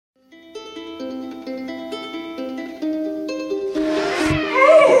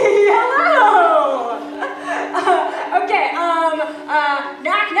Hello!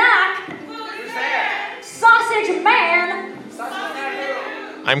 Knock, knock. Who's there? Sausage man.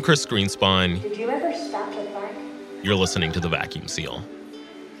 I'm Chris Greenspan. Did you ever stop to think You're listening to The Vacuum Seal.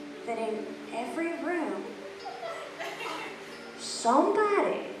 that in every room,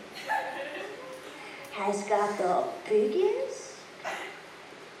 somebody has got the biggest,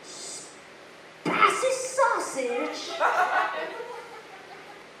 spicy sausage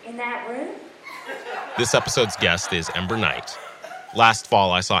in that room? This episode's guest is Ember Knight. Last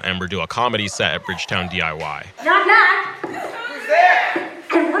fall, I saw Ember do a comedy set at Bridgetown DIY. Knock, knock. Who's there?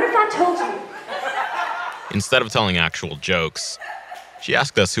 And what if I told you? Instead of telling actual jokes, she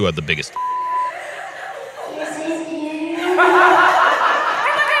asked us who had the biggest. This is you. Wait.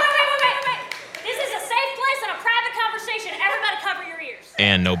 This is a safe place and a private conversation. Everybody cover your ears.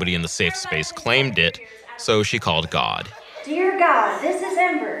 And nobody in the safe space claimed it, so she called God. Dear God, this is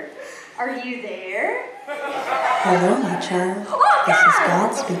Ember. Are you there? Hello, my child. Oh, This is God!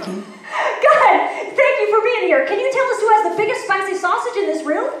 God speaking. God, thank you for being here. Can you tell us who has the biggest spicy sausage in this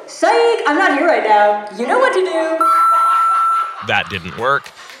room? Psych! I'm not here right now. You know what to do. That didn't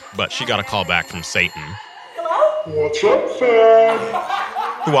work, but she got a call back from Satan, Hello? What's up, fam?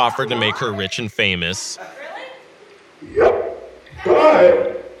 who offered to make her rich and famous. Yep,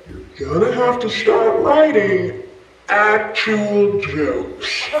 but you're gonna have to start writing actual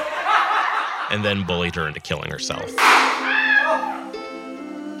jokes. And then bullied her into killing herself.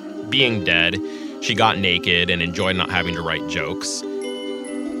 Being dead, she got naked and enjoyed not having to write jokes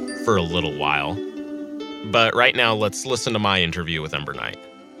for a little while. But right now, let's listen to my interview with Ember Knight.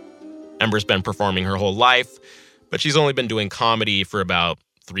 Ember's been performing her whole life, but she's only been doing comedy for about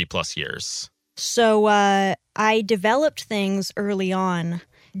 3+ years. So I developed things early on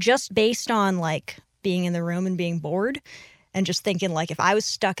just based on like being in the room and being bored and just thinking like if I was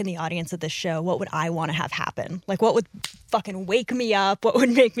stuck in the audience of this show, what would I want to have happen? Like what would fucking wake me up? What would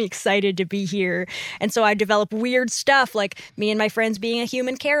make me excited to be here? And so I developed weird stuff like me and my friends being a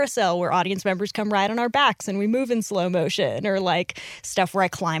human carousel where audience members come right on our backs and we move in slow motion, or like stuff where I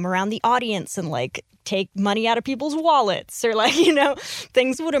climb around the audience and like take money out of people's wallets, or like, you know,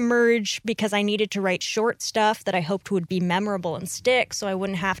 things would emerge because I needed to write short stuff that I hoped would be memorable and stick so I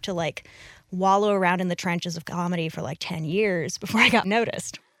wouldn't have to like wallow around in the trenches of comedy for like 10 years before I got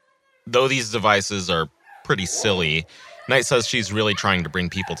noticed. Though these devices are pretty silly, Knight says she's really trying to bring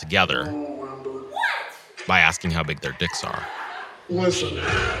people together by asking how big their dicks are. Listen,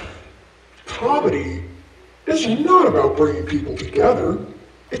 comedy is not about bringing people together.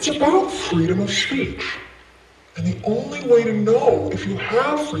 It's about freedom of speech. And the only way to know if you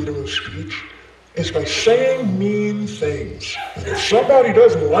have freedom of speech is by saying mean things. And if somebody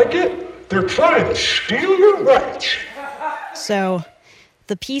doesn't like it, they're trying to steal your rights. So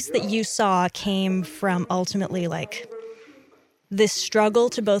the piece that you saw came from ultimately like this struggle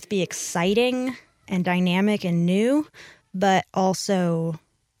to both be exciting and dynamic and new, but also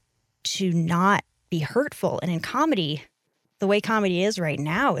to not be hurtful. And in comedy, the way comedy is right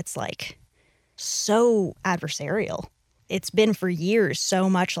now, it's like so adversarial. It's been for years so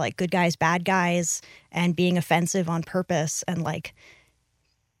much like good guys, bad guys, and being offensive on purpose. And like,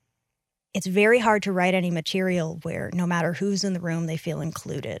 it's very hard to write any material where no matter who's in the room, they feel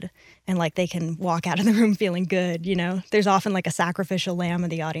included and like they can walk out of the room feeling good, you know? There's often like a sacrificial lamb in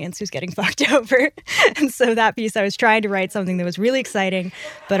the audience who's getting fucked over. And so that piece, I was trying to write something that was really exciting,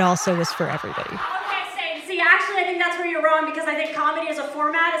 but also was for everybody. Okay, see, actually, I think that's where you're wrong because I think comedy as a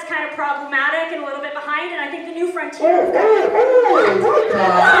format is kind of problematic and a little bit behind, and I think the new frontier...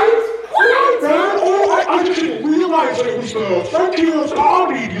 I just didn't realize that it was the frontier of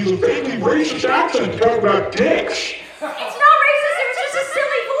comedy to use a vaguely racist accent to talk about dicks. It's not racist, it was just a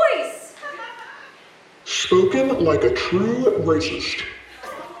silly voice. Spoken like a true racist.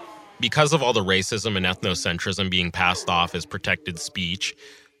 Because of all the racism and ethnocentrism being passed off as protected speech,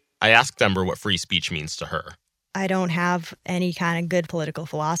 I asked Ember what free speech means to her. I don't have any kind of good political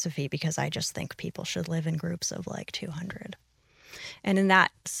philosophy because I just think people should live in groups of like 200. And in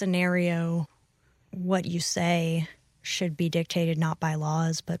that scenario, what you say should be dictated not by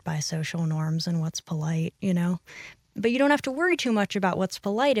laws, but by social norms and what's polite, you know? But you don't have to worry too much about what's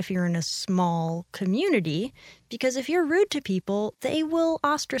polite if you're in a small community, because if you're rude to people, they will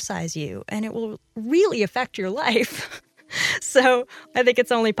ostracize you and it will really affect your life. So I think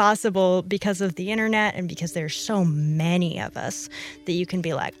it's only possible because of the internet and because there's so many of us that you can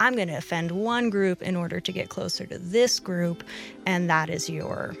be like, I'm going to offend one group in order to get closer to this group. And that is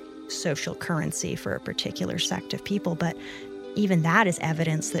your social currency for a particular sect of people. But even that is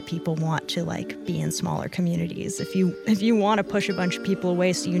evidence that people want to like be in smaller communities. If you want to push a bunch of people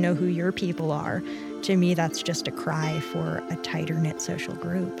away so you know who your people are, to me that's just a cry for a tighter knit social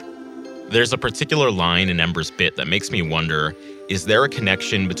group. There's a particular line in Ember's bit that makes me wonder, is there a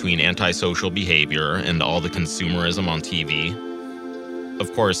connection between antisocial behavior and all the consumerism on TV?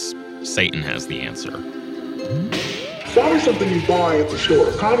 Of course, Satan has the answer. Fun is something you buy at the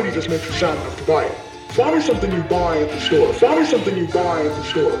store. Comedy just makes you sad enough to buy it. Fun is something you buy at the store. Fun is something you buy at the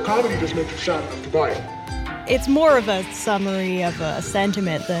store. Comedy just makes you sad enough to buy it. It's more of a summary of a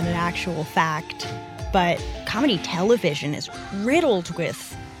sentiment than an actual fact. But comedy television is riddled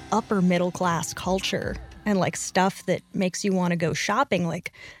with upper middle class culture and like stuff that makes you want to go shopping.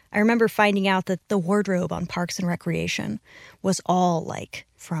 Like, I remember finding out that the wardrobe on Parks and Recreation was all like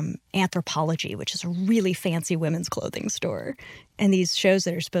from Anthropology, which is a really fancy women's clothing store. And these shows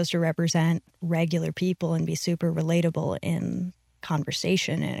that are supposed to represent regular people and be super relatable in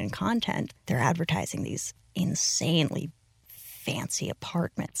conversation and in content, they're advertising these insanely fancy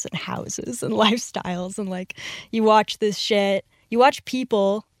apartments and houses and lifestyles. And like, you watch this shit, you watch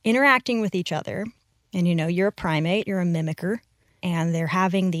people interacting with each other, and you know, you're a primate, you're a mimicker, and they're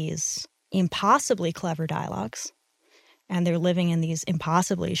having these impossibly clever dialogues, and they're living in these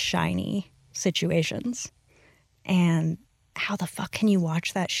impossibly shiny situations. And how the fuck can you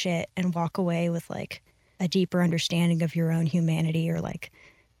watch that shit and walk away with like a deeper understanding of your own humanity, or like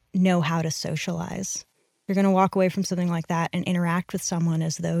know how to socialize? You're going to walk away from something like that and interact with someone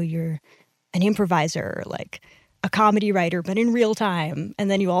as though you're an improviser, or like a comedy writer, but in real time. And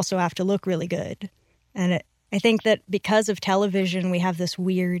then you also have to look really good. And I think that because of television, we have this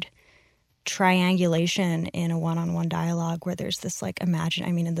weird triangulation in a one-on-one dialogue where there's this like in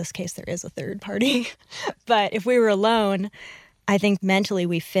this case, there is a third party. But if we were alone, I think mentally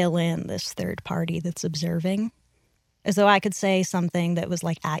we fill in this third party that's observing, as though I could say something that was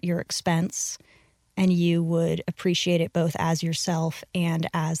like at your expense, and you would appreciate it both as yourself and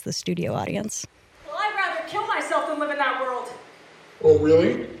as the studio audience. Well, I'd rather kill myself than live in that world. Oh,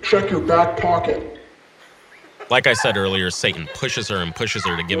 really? Check your back pocket. Like I said earlier, Satan pushes her and pushes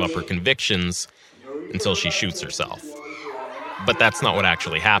her to give up her convictions until she shoots herself. But that's not what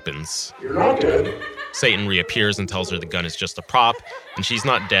actually happens. You're not dead. Satan reappears and tells her the gun is just a prop, and she's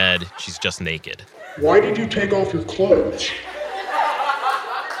not dead, she's just naked. Why did you take off your clothes?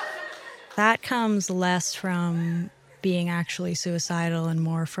 That comes less from being actually suicidal and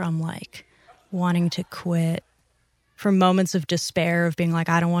more from like wanting to quit, from moments of despair of being like,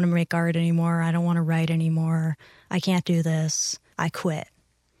 I don't want to make art anymore, I don't want to write anymore, I can't do this, I quit.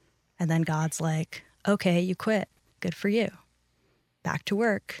 And then God's like, okay, you quit, good for you, back to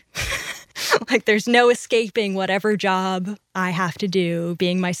work. Like, there's no escaping whatever job I have to do,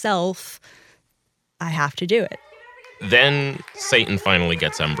 being myself, I have to do it. Then Satan finally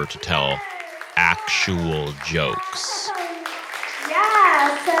gets Ember to tell actual jokes.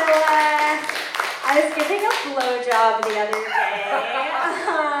 Yeah, so I was giving a blowjob the other day.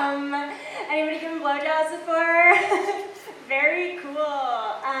 Anybody given blowjobs before? Very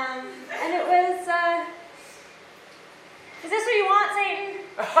cool. And it was, is this what you want, Satan?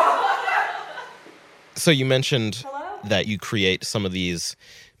 So you mentioned Hello? that you create some of these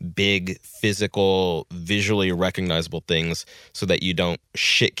big, physical, visually recognizable things so that you don't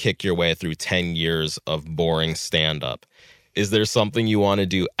shit kick your way through 10 years of boring stand-up. Is there something you want to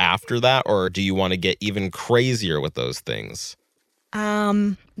do after that, or do you want to get even crazier with those things?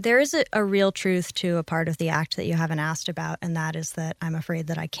 There is a real truth to a part of the act that you haven't asked about, and that is that I'm afraid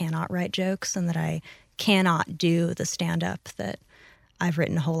that I cannot write jokes and that I cannot do the stand-up that I've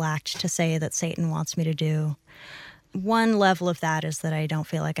written a whole act to say that Satan wants me to do. One level of that is that I don't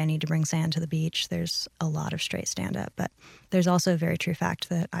feel like I need to bring sand to the beach. There's a lot of straight stand-up, but there's also a very true fact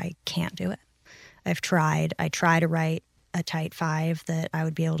that I can't do it. I've tried. I try to write a tight 5 that I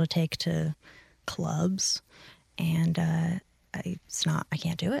would be able to take to clubs, and I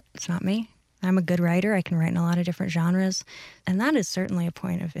can't do it. It's not me. I'm a good writer. I can write in a lot of different genres, and that is certainly a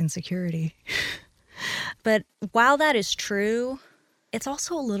point of insecurity. But while that is true, it's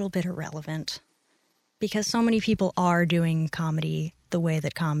also a little bit irrelevant, because so many people are doing comedy the way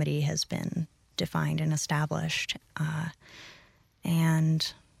that comedy has been defined and established.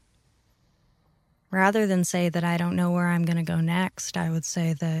 And rather than say that I don't know where I'm going to go next, I would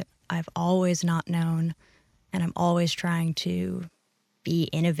say that I've always not known, and I'm always trying to be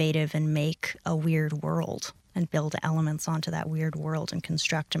innovative and make a weird world and build elements onto that weird world and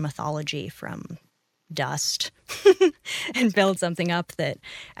construct a mythology from dust and build something up that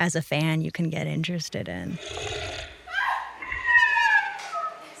as a fan you can get interested in.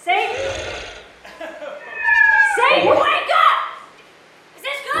 Satan! Satan, wake up!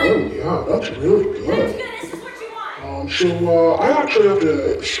 Oh, yeah, that's really That's good. good. This is what you want. So I actually have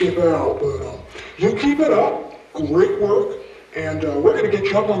to skip out, but you keep it up. Great work. And we're going to get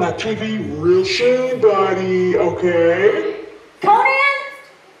you up on that TV real soon, buddy, okay?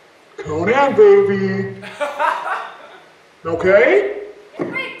 Conan, baby. Okay?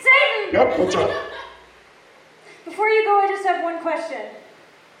 Wait, Satan! Yep, what's up? Before you go, I just have one question.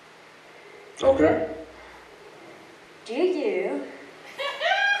 Okay. Do you,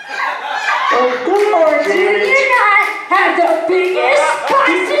 Oh, come on, or do damn it. you not have the biggest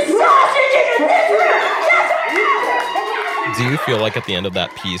spicy sausage in this room? Yes or no? Do you feel like at the end of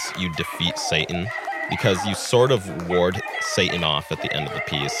that piece you defeat Satan? Because you sort of ward Satan off at the end of the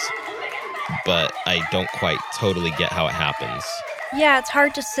piece, but I don't quite totally get how it happens. Yeah, it's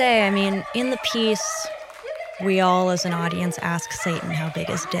hard to say. I mean, in the piece, we all as an audience ask Satan how big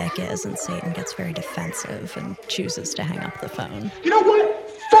his dick is, and Satan gets very defensive and chooses to hang up the phone. You know what?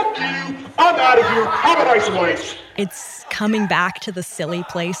 Fuck you. I'm out of here. Have a nice life. It's coming back to the silly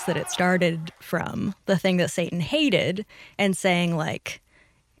place that it started from, the thing that Satan hated, and saying, like,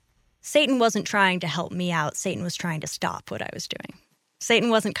 Satan wasn't trying to help me out. Satan was trying to stop what I was doing. Satan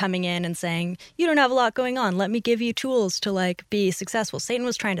wasn't coming in and saying, you don't have a lot going on. Let me give you tools to, like, be successful. Satan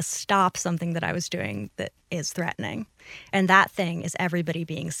was trying to stop something that I was doing that is threatening. And that thing is everybody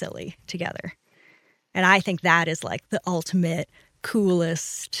being silly together. And I think that is, like, the ultimate,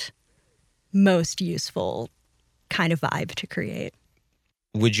 coolest, most useful kind of vibe to create.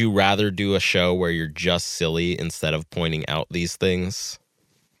 Would you rather do a show where you're just silly instead of pointing out these things?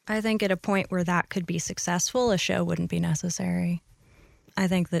 I think at a point where that could be successful, a show wouldn't be necessary. I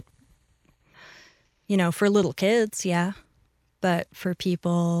think that, you know, for little kids, yeah. But for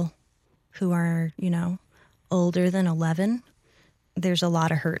people who are, you know, older than 11, there's a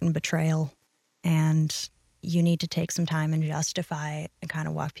lot of hurt and betrayal. And you need to take some time and justify and kind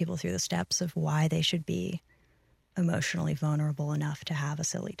of walk people through the steps of why they should be emotionally vulnerable enough to have a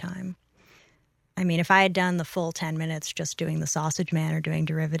silly time. I mean, if I had done the full 10 minutes just doing the Sausage Man or doing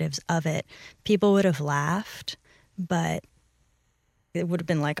derivatives of it, people would have laughed, but it would have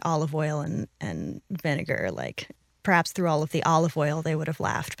been like olive oil and vinegar. Like, perhaps through all of the olive oil, they would have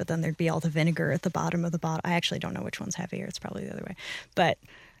laughed, but then there'd be all the vinegar at the bottom of the bottle. I actually don't know which one's heavier. It's probably the other way. But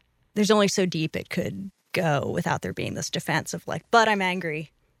there's only so deep it could go without there being this defense of like, but I'm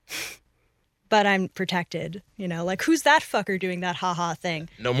angry. But I'm protected, you know, like, who's that fucker doing that ha-ha thing?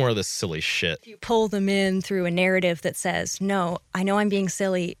 No more of this silly shit. You pull them in through a narrative that says, no, I know I'm being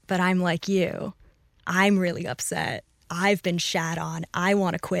silly, but I'm like you. I'm really upset. I've been shat on. I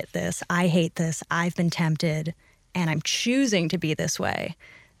want to quit this. I hate this. I've been tempted, and I'm choosing to be this way.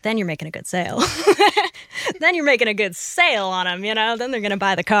 Then you're making a good sale. Then you're making a good sale on them, you know? Then they're going to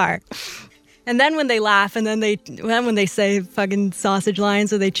buy the car. And then when they laugh and then when they say fucking sausage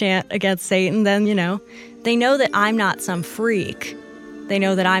lines or they chant against Satan, then, you know, they know that I'm not some freak. They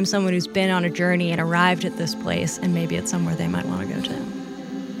know that I'm someone who's been on a journey and arrived at this place, and maybe it's somewhere they might want to go to.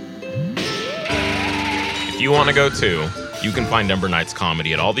 If you want to go too, you can find Ember Knight's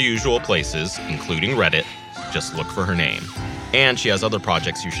comedy at all the usual places, including Reddit. Just look for her name. And she has other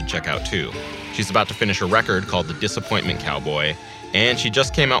projects you should check out too. She's about to finish a record called The Disappointment Cowboy, and she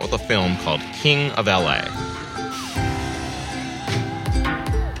just came out with a film called King of LA.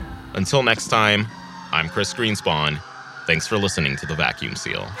 Until next time, I'm Chris Greenspawn. Thanks for listening to The Vacuum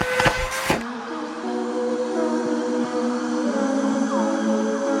Seal.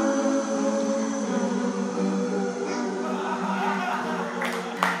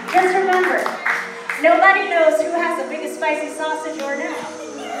 Just remember, nobody knows who has the biggest spicy sausage or now.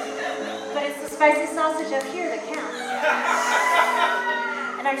 But it's the spicy sausage up here that counts.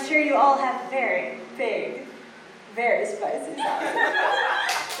 And I'm sure you all have very big, very spicy sausage.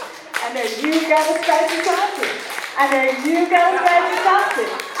 I know you got a spicy sausage. I know you got a spicy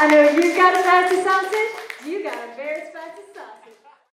sausage. I know you got a spicy sausage.